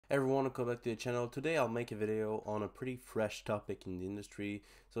Everyone, welcome back to the channel. Today I'll make a video on a pretty fresh topic in the industry.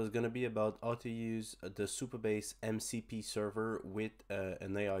 So it's going to be about how to use the Supabase MCP server with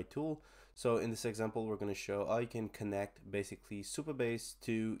an AI tool. So in this example, we're going to show how you can connect basically Supabase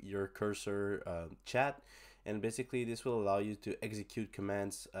to your cursor chat. And basically this will allow you to execute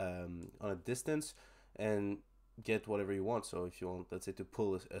commands on a distance and get whatever you want. So if you want, let's say, to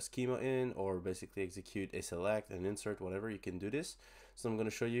pull a schema in or basically execute a select, an insert, whatever, you can do this. So I'm going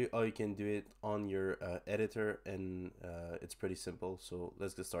to show you how you can do it on your editor, and it's pretty simple. So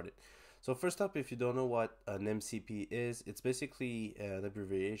let's get started. So first up, if you don't know what an MCP is, it's basically an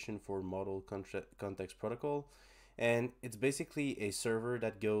abbreviation for Model Context Protocol, and it's basically a server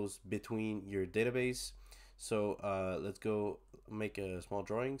that goes between your database. So let's go make a small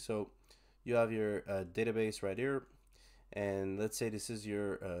drawing. So you have your database right here, and let's say this is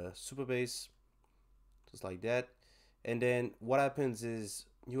your Supabase, just like that. And then what happens is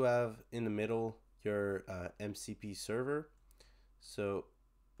you have in the middle your MCP server, so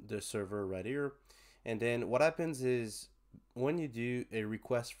the server right here. And then what happens is when you do a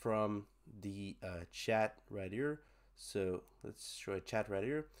request from the chat right here, so let's show a chat right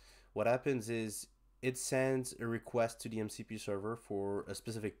here, what happens is it sends a request to the MCP server for a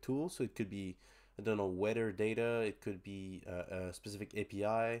specific tool. So it could be, I don't know, weather data, it could be a specific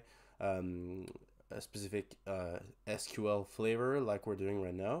API, a specific SQL flavor like we're doing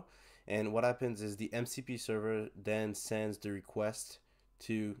right now. And what happens is the MCP server then sends the request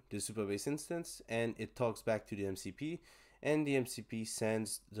to the Supabase instance, and it talks back to the MCP, and the MCP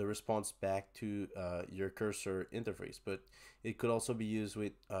sends the response back to your cursor interface. But it could also be used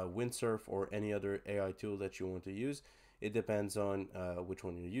with Windsurf or any other AI tool that you want to use. It depends on which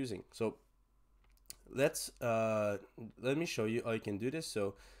one you're using. So let me show you how you can do this.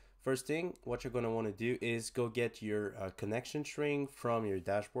 So first thing, what you're going to want to do is go get your connection string from your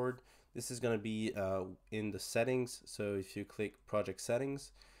dashboard. This is going to be in the settings. So if you click project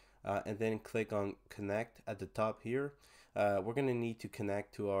settings and then click on connect at the top here, we're going to need to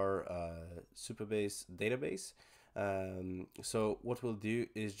connect to our Supabase database. So what we'll do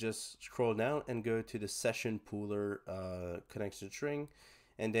is just scroll down and go to the session pooler connection string.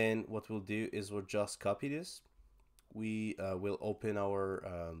 And then what we'll do is we'll just copy this. We will open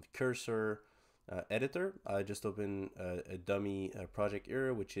our cursor editor. I just opened a dummy project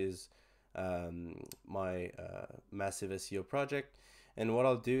here, which is my massive SEO project. And what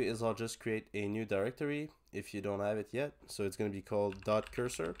I'll do is I'll just create a new directory if you don't have it yet. So it's going to be called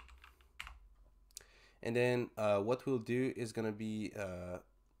 .cursor. And then what we'll do is going to be a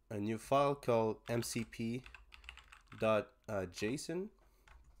new file called mcp.json.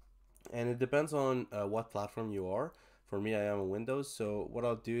 And it depends on what platform you are. For me, I am on Windows. So what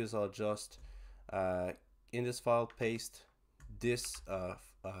I'll do is I'll just in this file paste this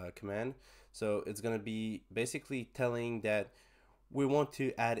command. So it's going to be basically telling that we want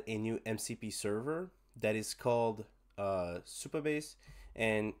to add a new MCP server that is called Supabase,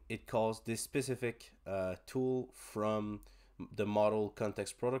 and it calls this specific tool from the Model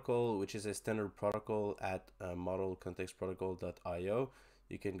Context Protocol, which is a standard protocol at modelcontextprotocol.io.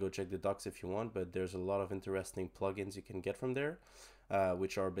 You can go check the docs if you want, but there's a lot of interesting plugins you can get from there,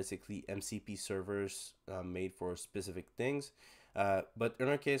 which are basically MCP servers made for specific things. But in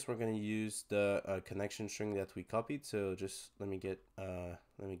our case, we're going to use the connection string that we copied. So just let me get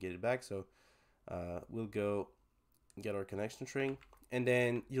it back. So we'll go get our connection string, and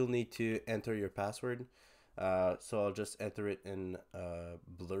then you'll need to enter your password. So I'll just enter it and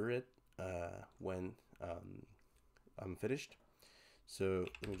blur it when I'm finished. So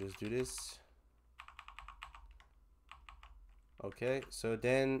let me just do this. Okay, so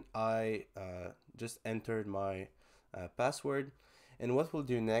then I just entered my password, and what we'll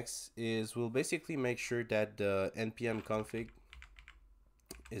do next is we'll basically make sure that the npm config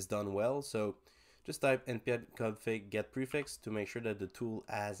is done well. So just type npm config get prefix to make sure that the tool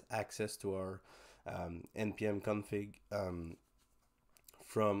has access to our npm config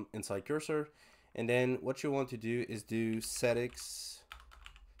from inside cursor. And then what you want to do is do setx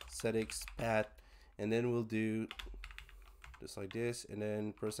path, and then we'll do just like this, and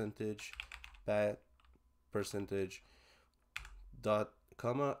then percentage path percentage dot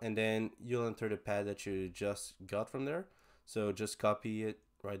comma, and then you'll enter the path that you just got from there. So just copy it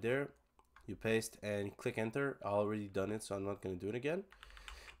right there, you paste and click enter. I already done it, so I'm not going to do it again.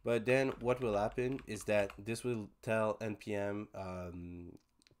 But then what will happen is that this will tell npm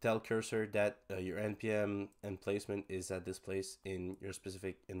tell cursor that your npm emplacement is at this place in your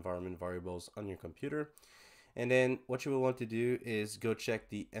specific environment variables on your computer. And then what you will want to do is go check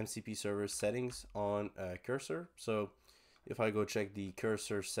the MCP server settings on cursor. So If I go check the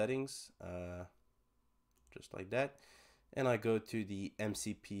cursor settings, just like that, and I go to the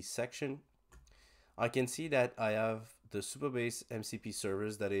MCP section, I can see that I have the Supabase MCP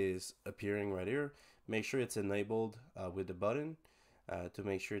servers that is appearing right here. Make sure it's enabled with the button to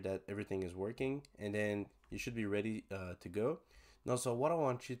make sure that everything is working, and then you should be ready to go. Now, so what I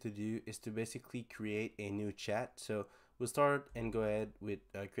want you to do is to basically create a new chat. So we'll start and go ahead with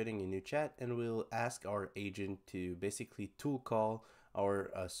creating a new chat, and we'll ask our agent to basically tool call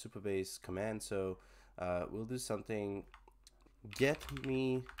our Supabase command. So we'll do something, get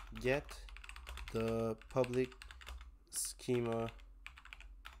the public schema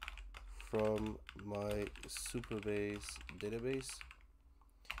from my Supabase database.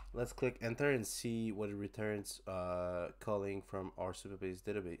 Let's click enter and see what it returns calling from our Supabase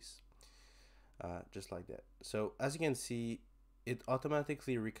database. Just like that. So as you can see, it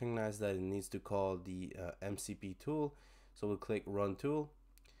automatically recognized that it needs to call the MCP tool. So we'll click run tool,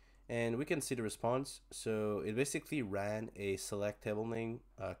 and we can see the response. So it basically ran a select table name,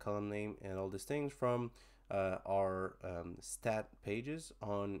 column name, and all these things from our stat pages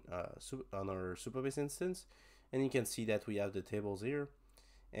on our Supabase instance, and you can see that we have the tables here,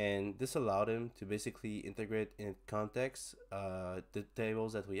 and this allowed him to basically integrate in context the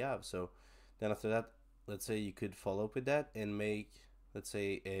tables that we have. So then after that, let's say you could follow up with that and make, let's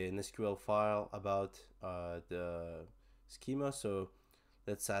say, an SQL file about the schema. So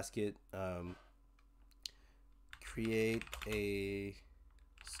let's ask it, create a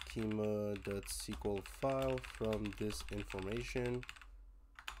schema.sql file from this information,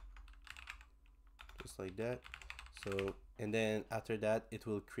 just like that. So, and then after that, it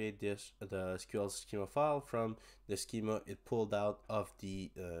will create the SQL schema file from the schema it pulled out of the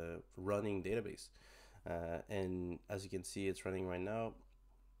running database. And as you can see, it's running right now.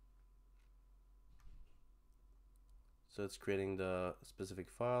 So it's creating the specific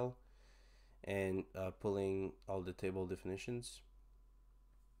file and pulling all the table definitions.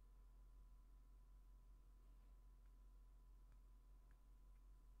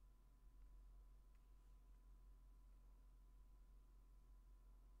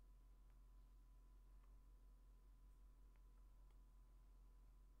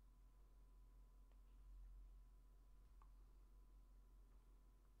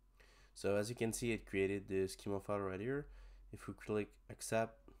 So as you can see, it created the schema file right here. If we click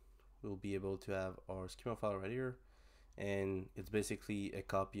accept, we'll be able to have our schema file right here, and it's basically a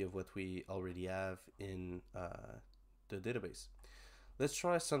copy of what we already have in the database. Let's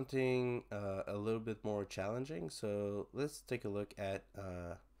try something a little bit more challenging. So let's take a look at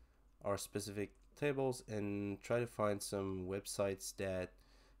our specific tables and try to find some websites that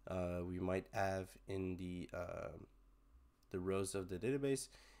we might have in the rows of the database.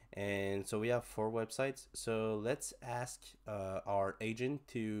 And so we have 4 websites. So let's ask our agent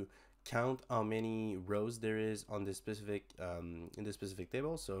to count how many rows there is on this specific in this specific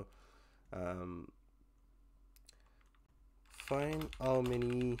table. So find how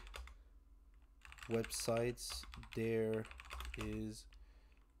many websites there is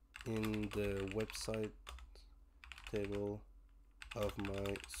in the website table of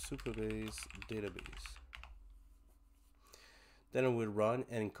my Supabase database. Then I would run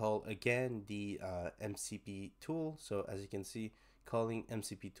and call again the MCP tool. So as you can see, calling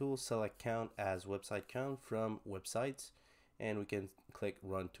MCP tool, select count as website count from websites, and we can click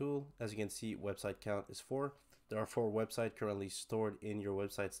run tool. As you can see, website count is 4. There are 4 websites currently stored in your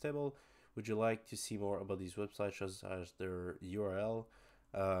websites table. Would you like to see more about these websites as their URL?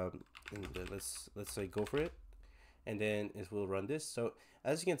 And let's say go for it, and then it will run this. So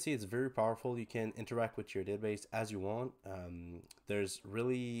as you can see, it's very powerful. You can interact with your database as you want. There's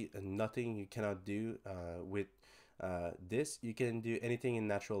really nothing you cannot do with this. You can do anything in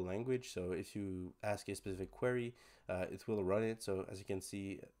natural language. So if you ask a specific query, it will run it. So as you can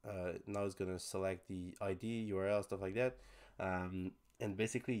see, now it's gonna select the ID, URL, stuff like that. And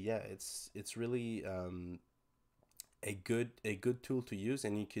basically, yeah, it's really a good tool to use,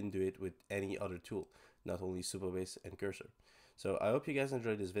 and you can do it with any other tool, not only Supabase and Cursor. So I hope you guys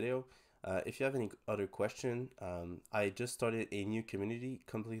enjoyed this video. If you have any other question, I just started a new community,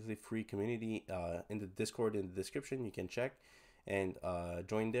 completely free community in the Discord in the description. You can check and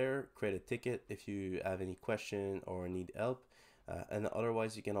join there, create a ticket if you have any question or need help. And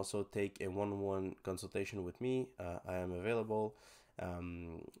otherwise, you can also take a one-on-one consultation with me. I am available,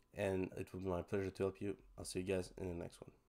 and it will be my pleasure to help you. I'll see you guys in the next one.